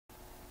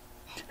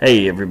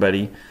Hey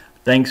everybody,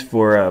 thanks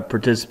for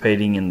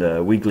participating in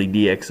the weekly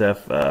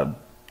DXF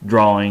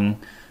drawing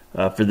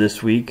for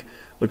this week.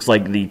 Looks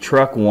like the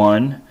truck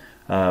won,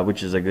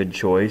 which is a good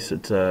choice.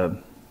 It's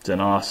an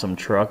awesome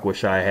truck,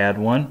 wish I had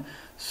one.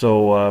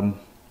 So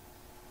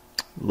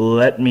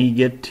let me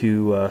get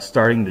to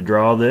starting to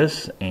draw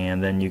this,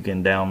 and then you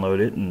can download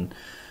it and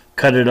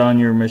cut it on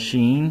your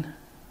machine.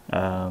 So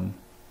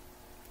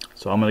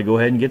I'm going to go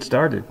ahead and get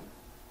started.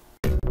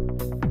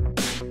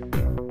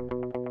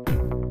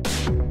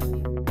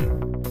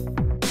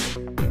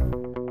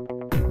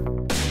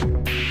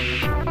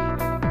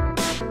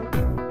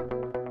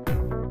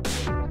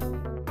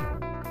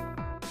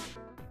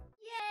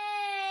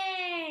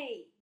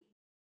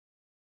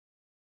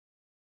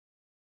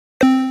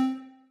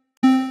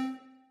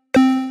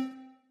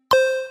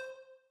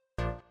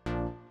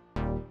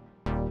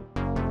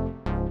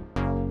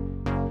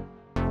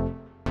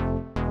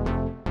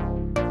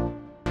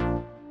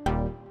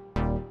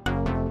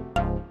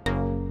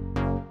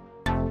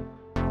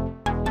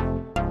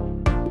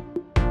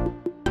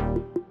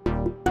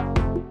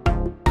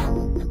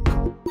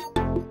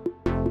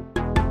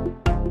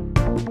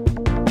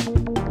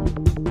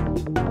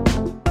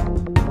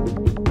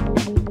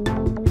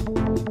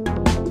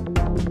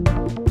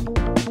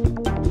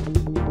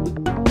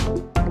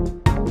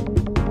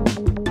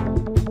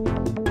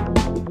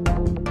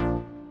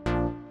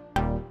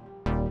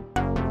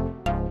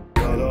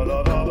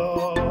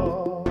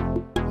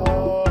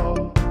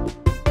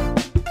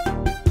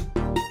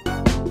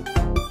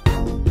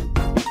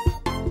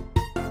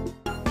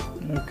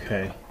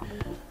 Okay,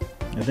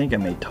 I think I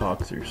may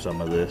talk through some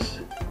of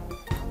this.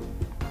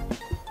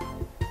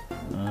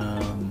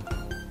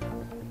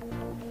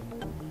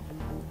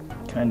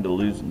 Kind of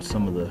losing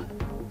some of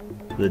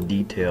the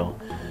detail.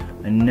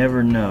 I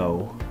never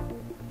know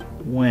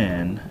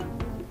when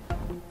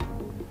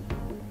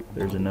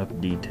there's enough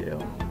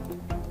detail.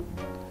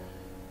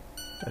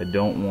 I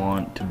don't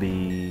want to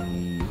be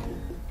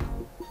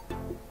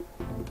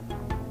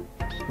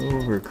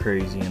over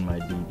crazy in my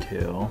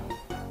detail,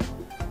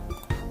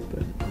 but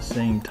at the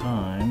same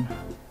time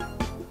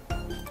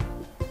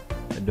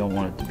I don't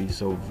want it to be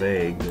so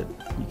vague that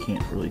you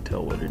can't really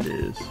tell what it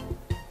is.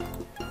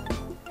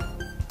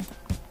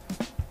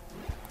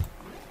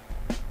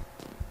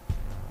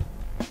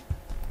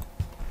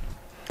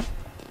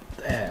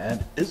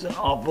 That is an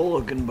awful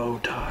looking bow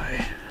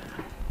tie.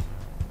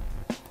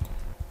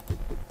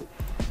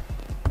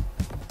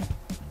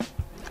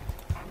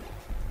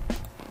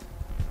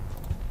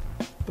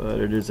 But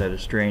it is at a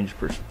strange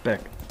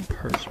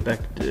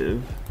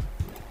perspective.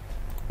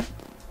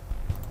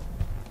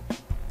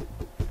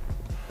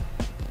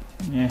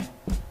 Yeah,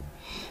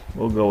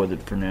 we'll go with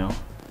it for now.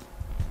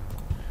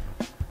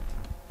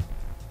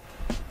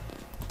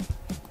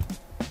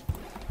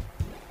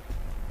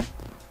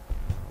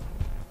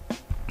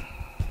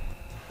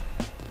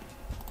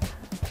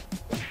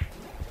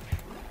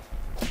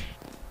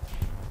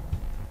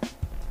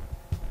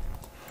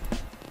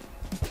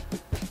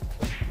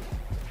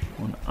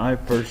 When I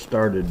first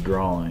started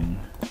drawing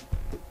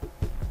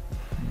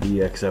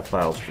DXF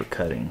files for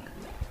cutting,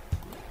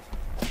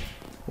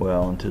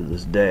 well, and to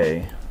this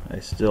day, I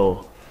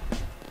still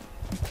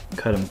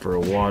cut them for a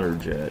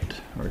Waterjet,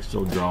 or I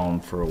still draw them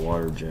for a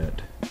Waterjet.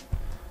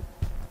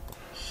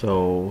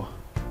 So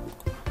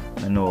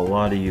I know a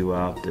lot of you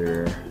out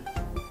there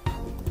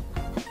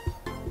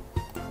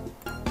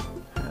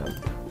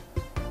have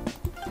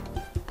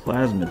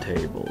plasma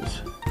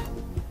tables.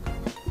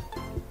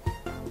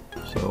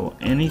 So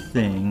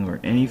anything or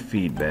any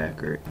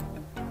feedback or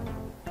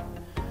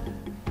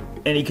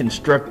any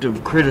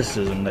constructive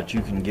criticism that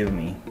you can give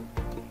me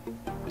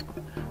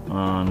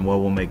on what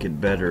will make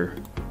it better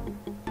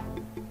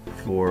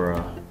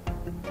for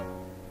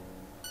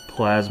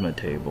plasma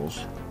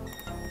tables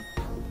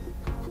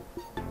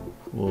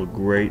will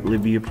greatly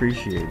be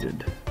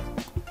appreciated.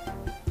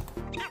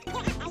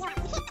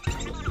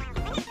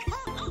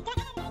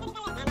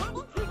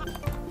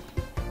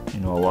 You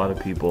know, a lot of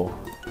people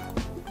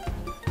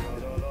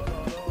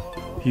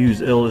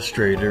use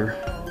Illustrator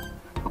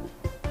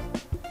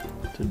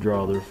to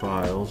draw their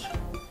files,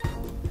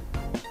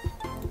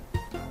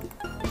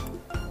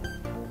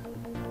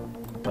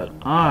 but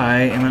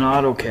I am an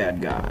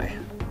AutoCAD guy.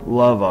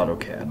 Love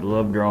AutoCAD,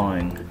 love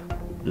drawing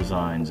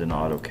designs in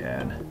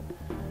AutoCAD.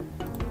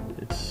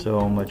 It's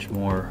so much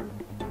more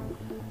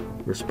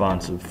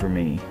responsive for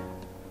me.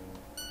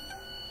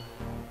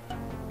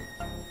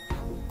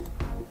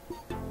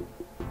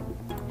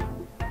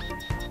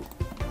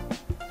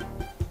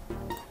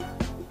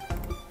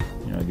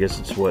 I guess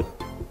it's what,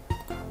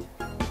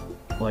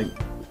 like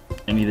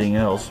anything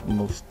else,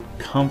 most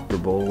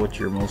comfortable, what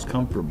you're most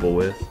comfortable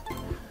with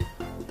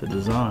to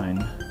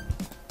design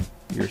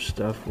your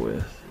stuff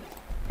with.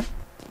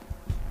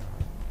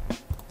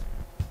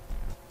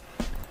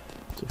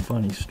 It's a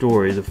funny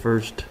story. The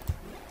first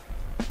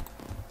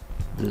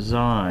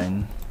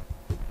design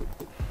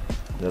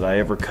that I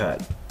ever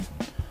cut,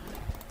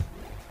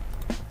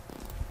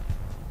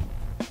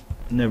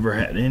 never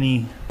had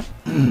any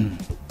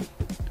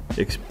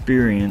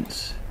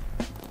experience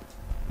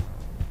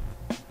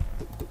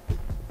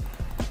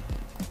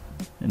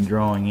in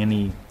drawing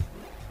any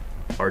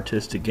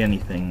artistic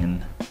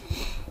anything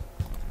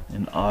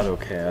in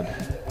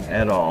AutoCAD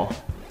at all.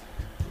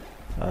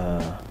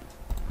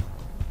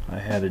 I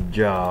had a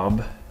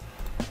job,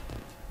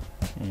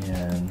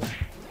 and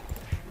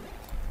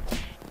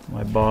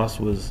my boss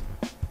was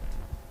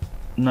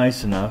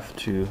nice enough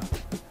to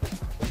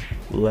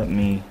let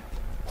me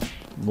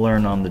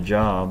learn on the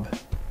job,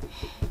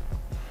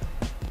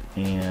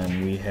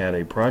 and we had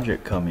a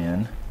project come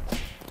in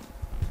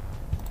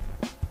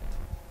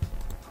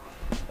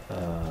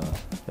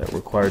that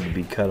required to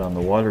be cut on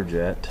the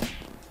Waterjet,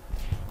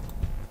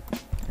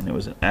 and it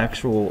was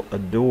a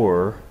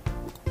door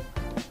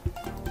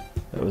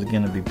that was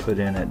going to be put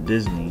in at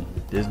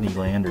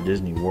Disneyland or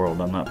Disney World.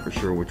 I'm not for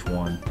sure which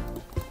one,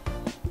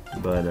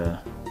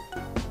 but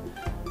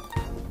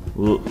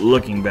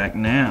looking back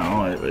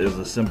now, it was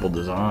a simple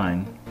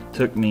design. It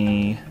took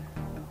me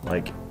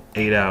like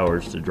 8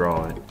 hours to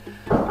draw it.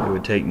 It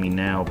would take me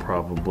now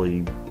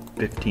probably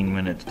 15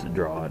 minutes to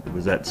draw it. It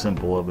was that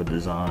simple of a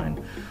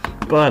design,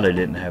 but I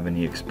didn't have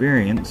any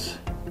experience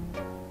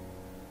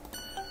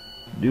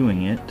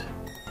doing it,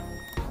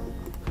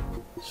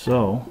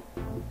 so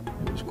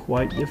it was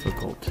quite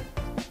difficult.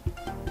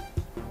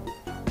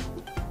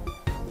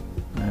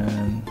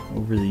 And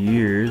over the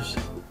years,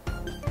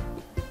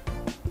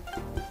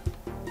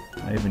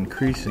 I've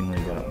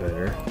increasingly got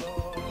better.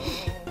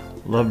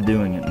 Love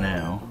doing it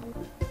now.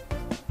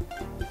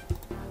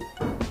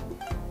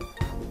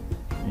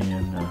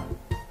 And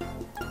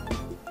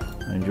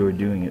I enjoy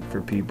doing it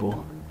for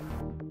people.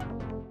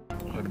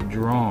 I've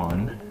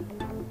drawn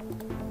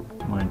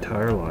my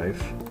entire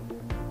life.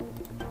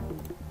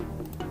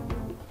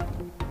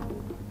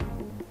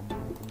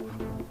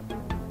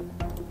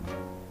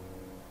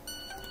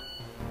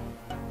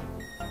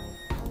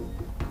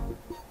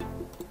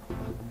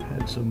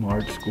 Had some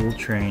art school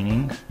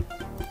training.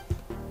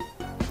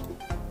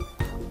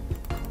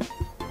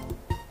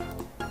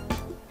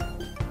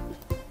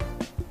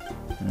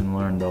 And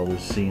learned all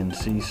this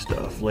CNC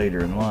stuff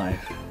later in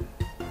life.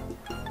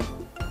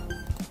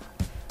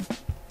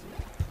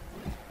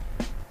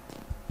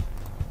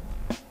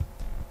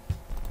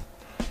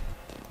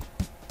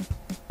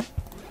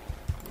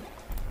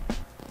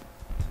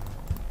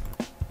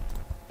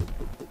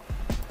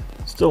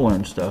 Still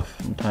learn stuff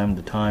from time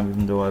to time,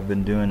 even though I've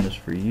been doing this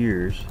for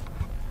years.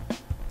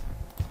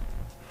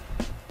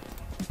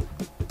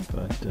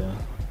 But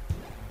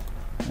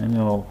I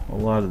know a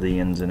lot of the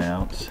ins and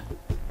outs.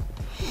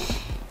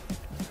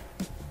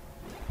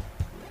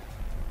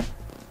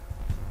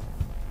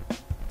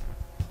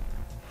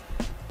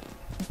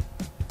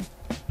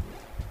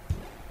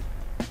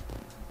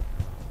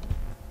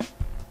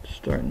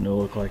 Starting to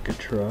look like a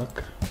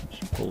truck.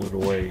 Let's pull it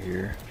away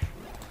here.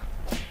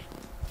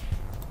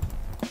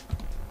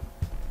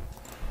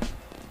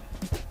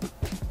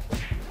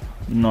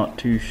 Not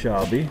too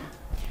shabby.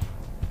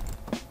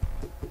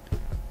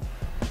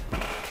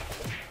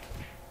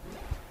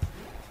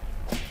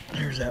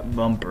 There's that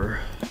bumper.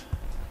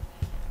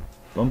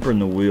 Bumper in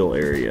the wheel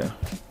area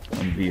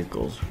on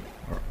vehicles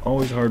are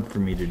always hard for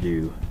me to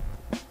do.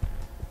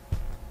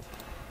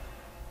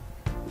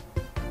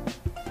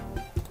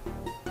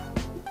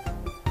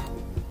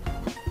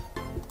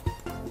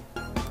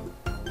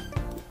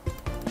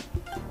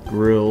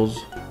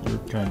 Grills are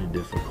kind of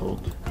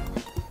difficult.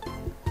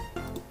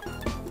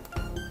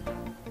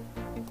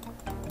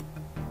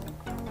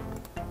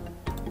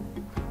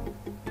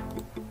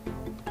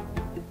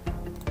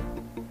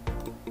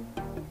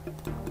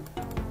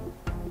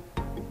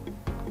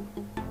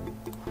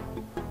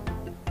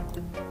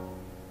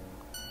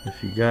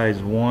 If you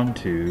guys want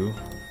to,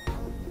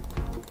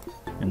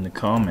 in the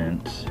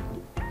comments,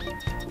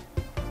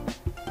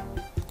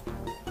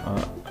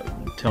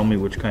 tell me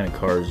which kind of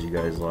cars you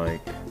guys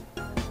like,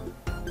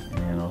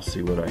 and I'll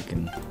see what I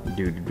can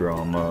do to draw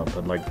them up.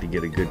 I'd like to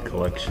get a good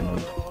collection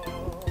of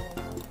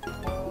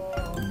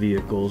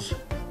vehicles.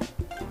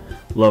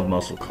 Love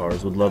muscle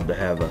cars. Would love to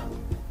have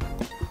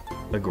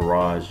a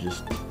garage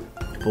just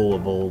full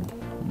of old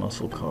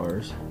muscle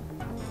cars.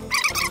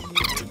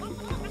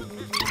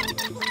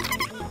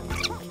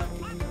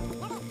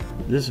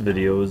 This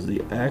video is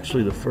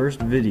actually the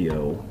first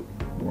video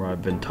where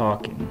I've been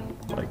talking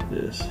like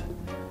this.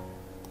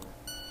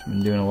 I've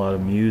been doing a lot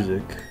of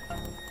music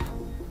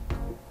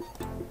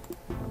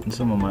in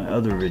some of my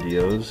other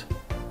videos.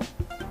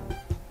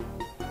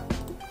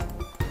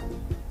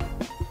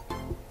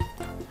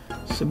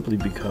 Simply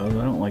because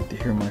I don't like to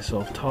hear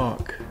myself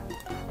talk.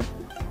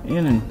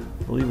 And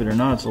believe it or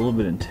not, it's a little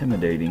bit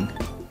intimidating.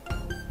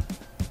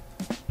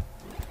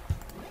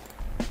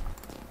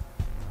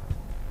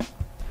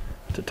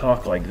 To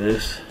talk like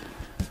this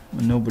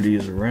when nobody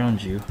is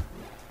around you,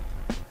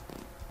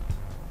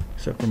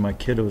 except for my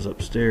kiddos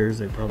upstairs.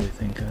 They probably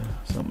think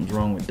something's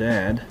wrong with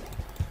Dad,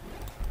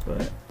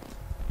 but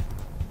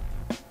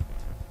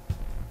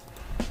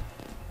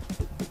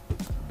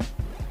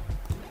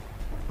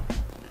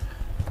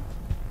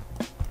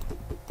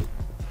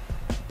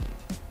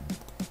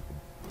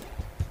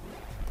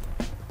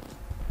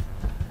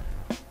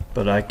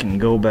I can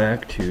go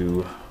back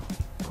to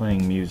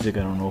playing music.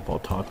 I don't know if I'll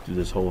talk through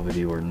this whole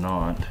video or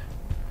not.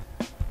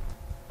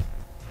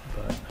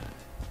 But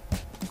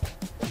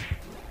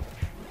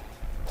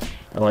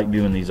I like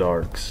doing these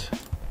arcs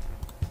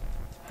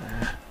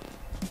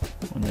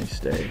when they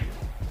stay.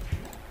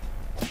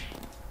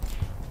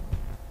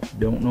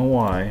 Don't know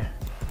why,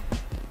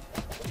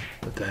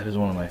 but that is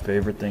one of my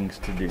favorite things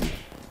to do.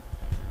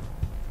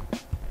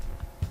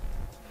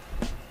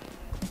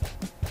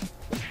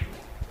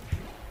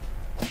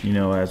 You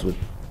know, as with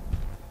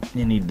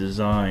any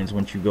designs,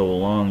 once you go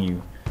along,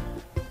 you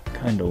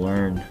kind of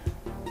learn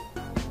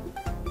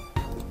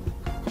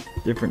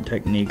different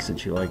techniques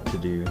that you like to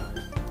do.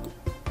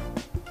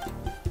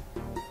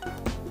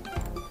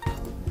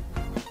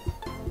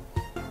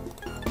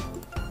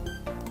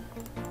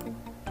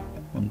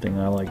 One thing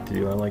I like to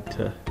do, I like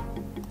to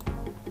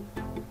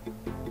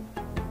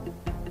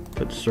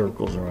put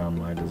circles around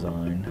my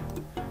design.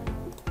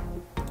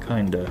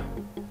 Kinda,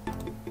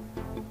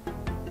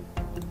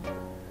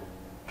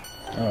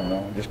 I don't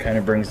know, it just kind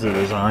of brings the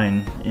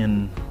design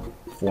in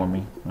for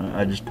me.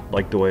 I just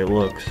like the way it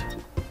looks.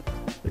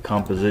 The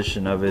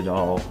composition of it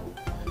all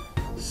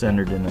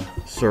centered in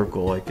a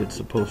circle like it's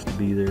supposed to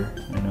be there.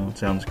 I know it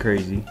sounds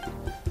crazy.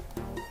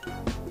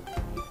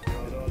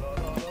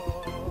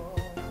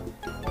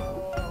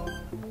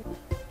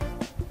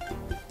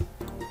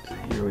 So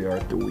here we are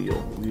at the wheel.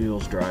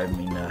 Wheels drive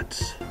me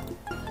nuts.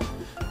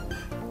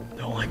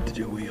 Don't like to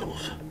do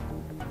wheels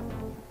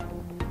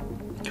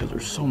because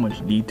there's so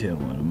much detail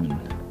in them.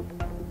 And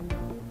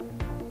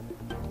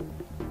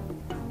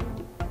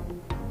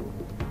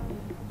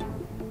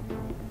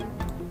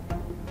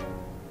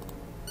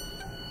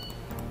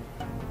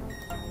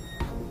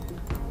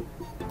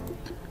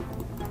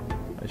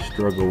I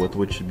struggle with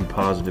which should be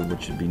positive,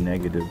 which should be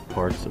negative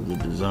parts of the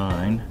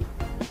design.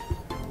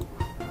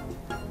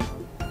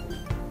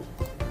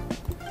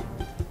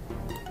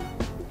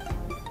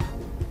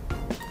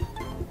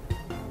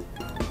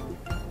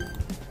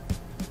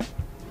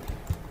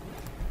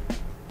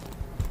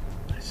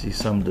 I see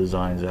some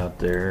designs out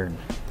there, and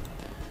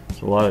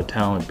there's a lot of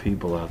talented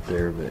people out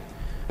there, but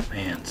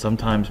man,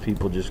 sometimes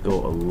people just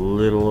go a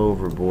little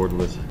overboard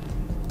with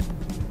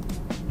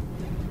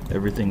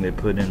everything they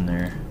put in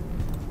there.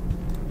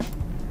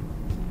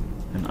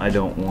 And I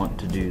don't want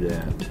to do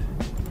that.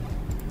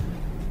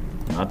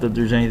 Not that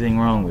there's anything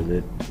wrong with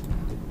it.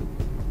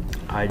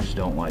 I just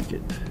don't like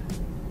it.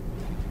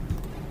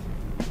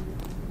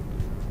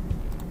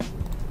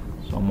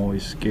 So I'm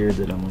always scared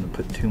that I'm going to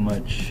put too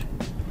much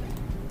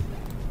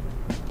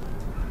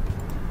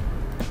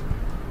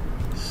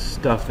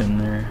stuff in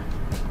there.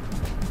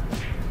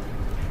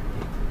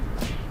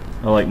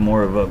 I like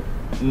more of a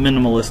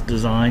minimalist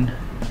design.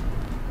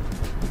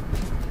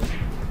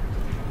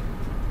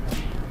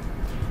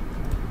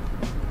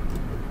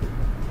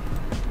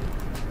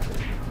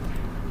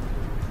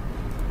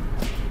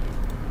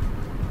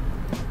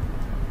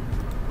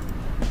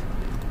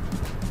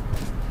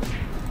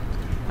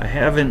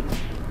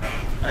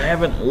 I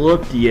haven't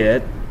looked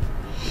yet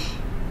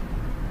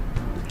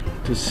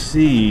to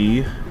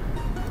see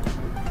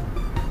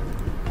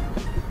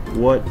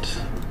what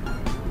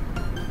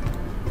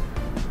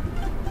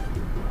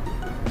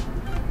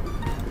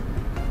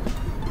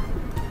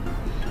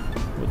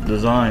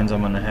designs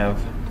I'm going to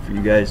have for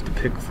you guys to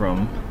pick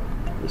from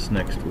this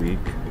next week.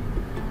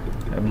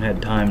 I haven't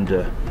had time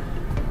to.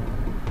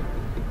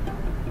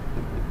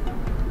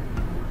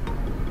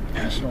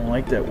 I just don't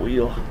like that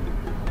wheel.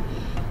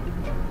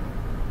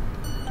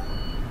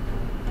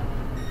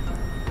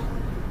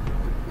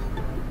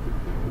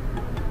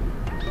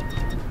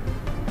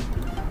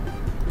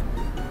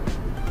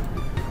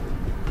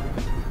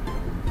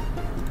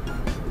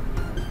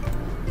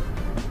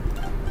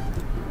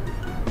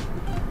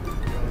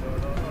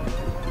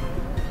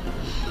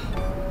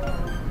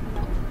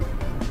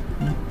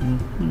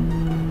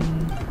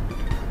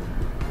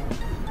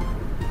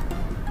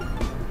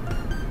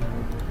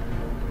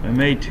 I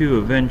may too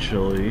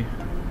eventually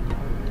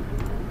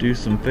do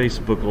some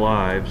Facebook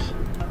Lives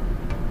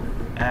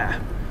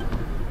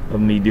of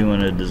me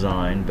doing a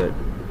design, but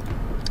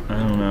I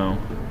don't know.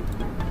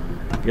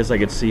 I guess I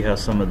could see how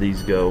some of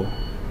these go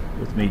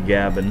with me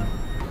gabbing,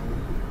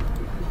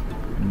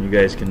 and you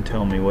guys can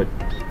tell me what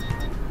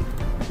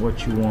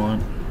you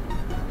want.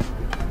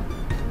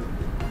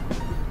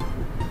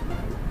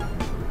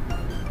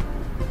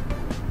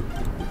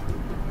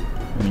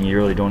 I mean, you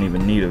really don't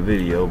even need a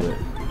video, but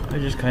I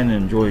just kind of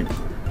enjoy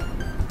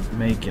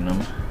making them.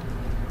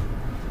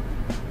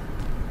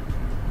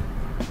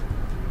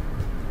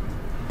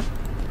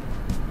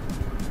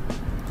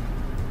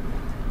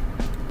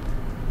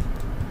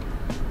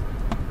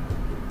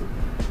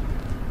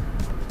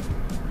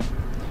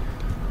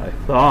 I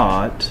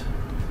thought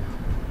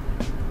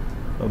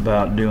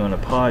about doing a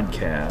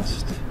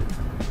podcast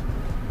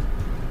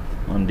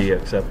on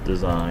DXF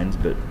designs,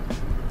 but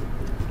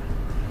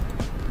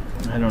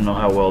I don't know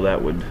how well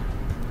that would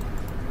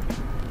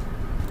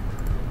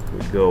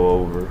go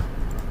over.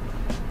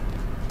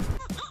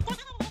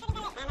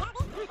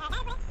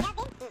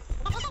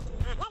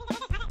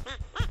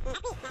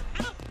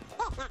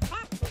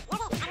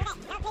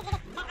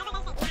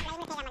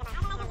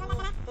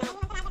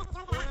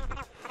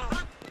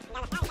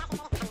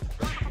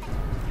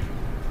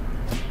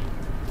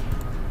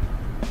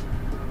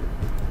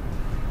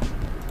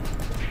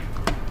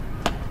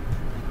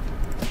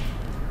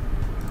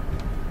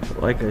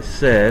 like I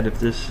said,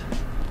 if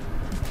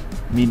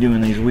me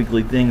doing these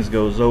weekly things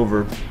goes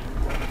over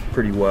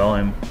pretty well,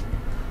 I'm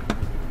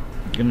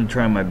gonna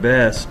try my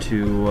best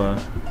to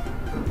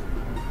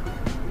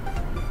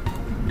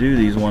do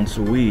these once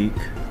a week.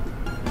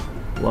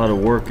 A lot of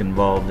work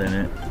involved in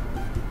it.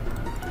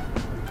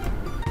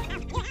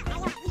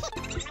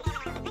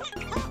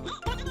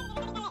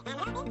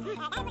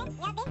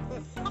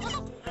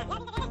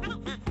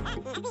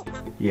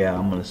 Yeah,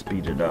 I'm gonna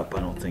speed it up. I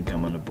don't think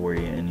I'm gonna bore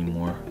you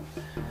anymore.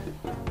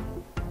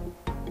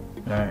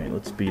 Alright,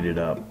 let's speed it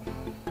up.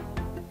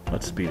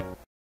 Let's speed it.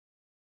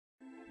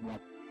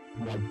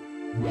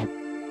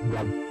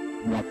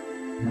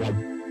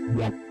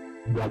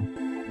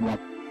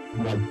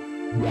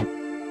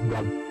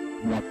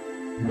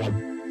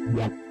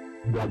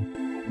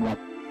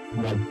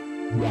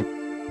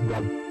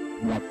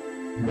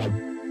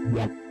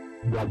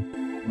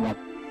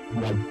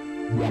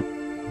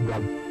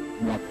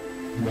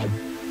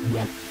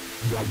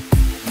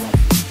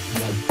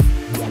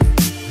 Yeah.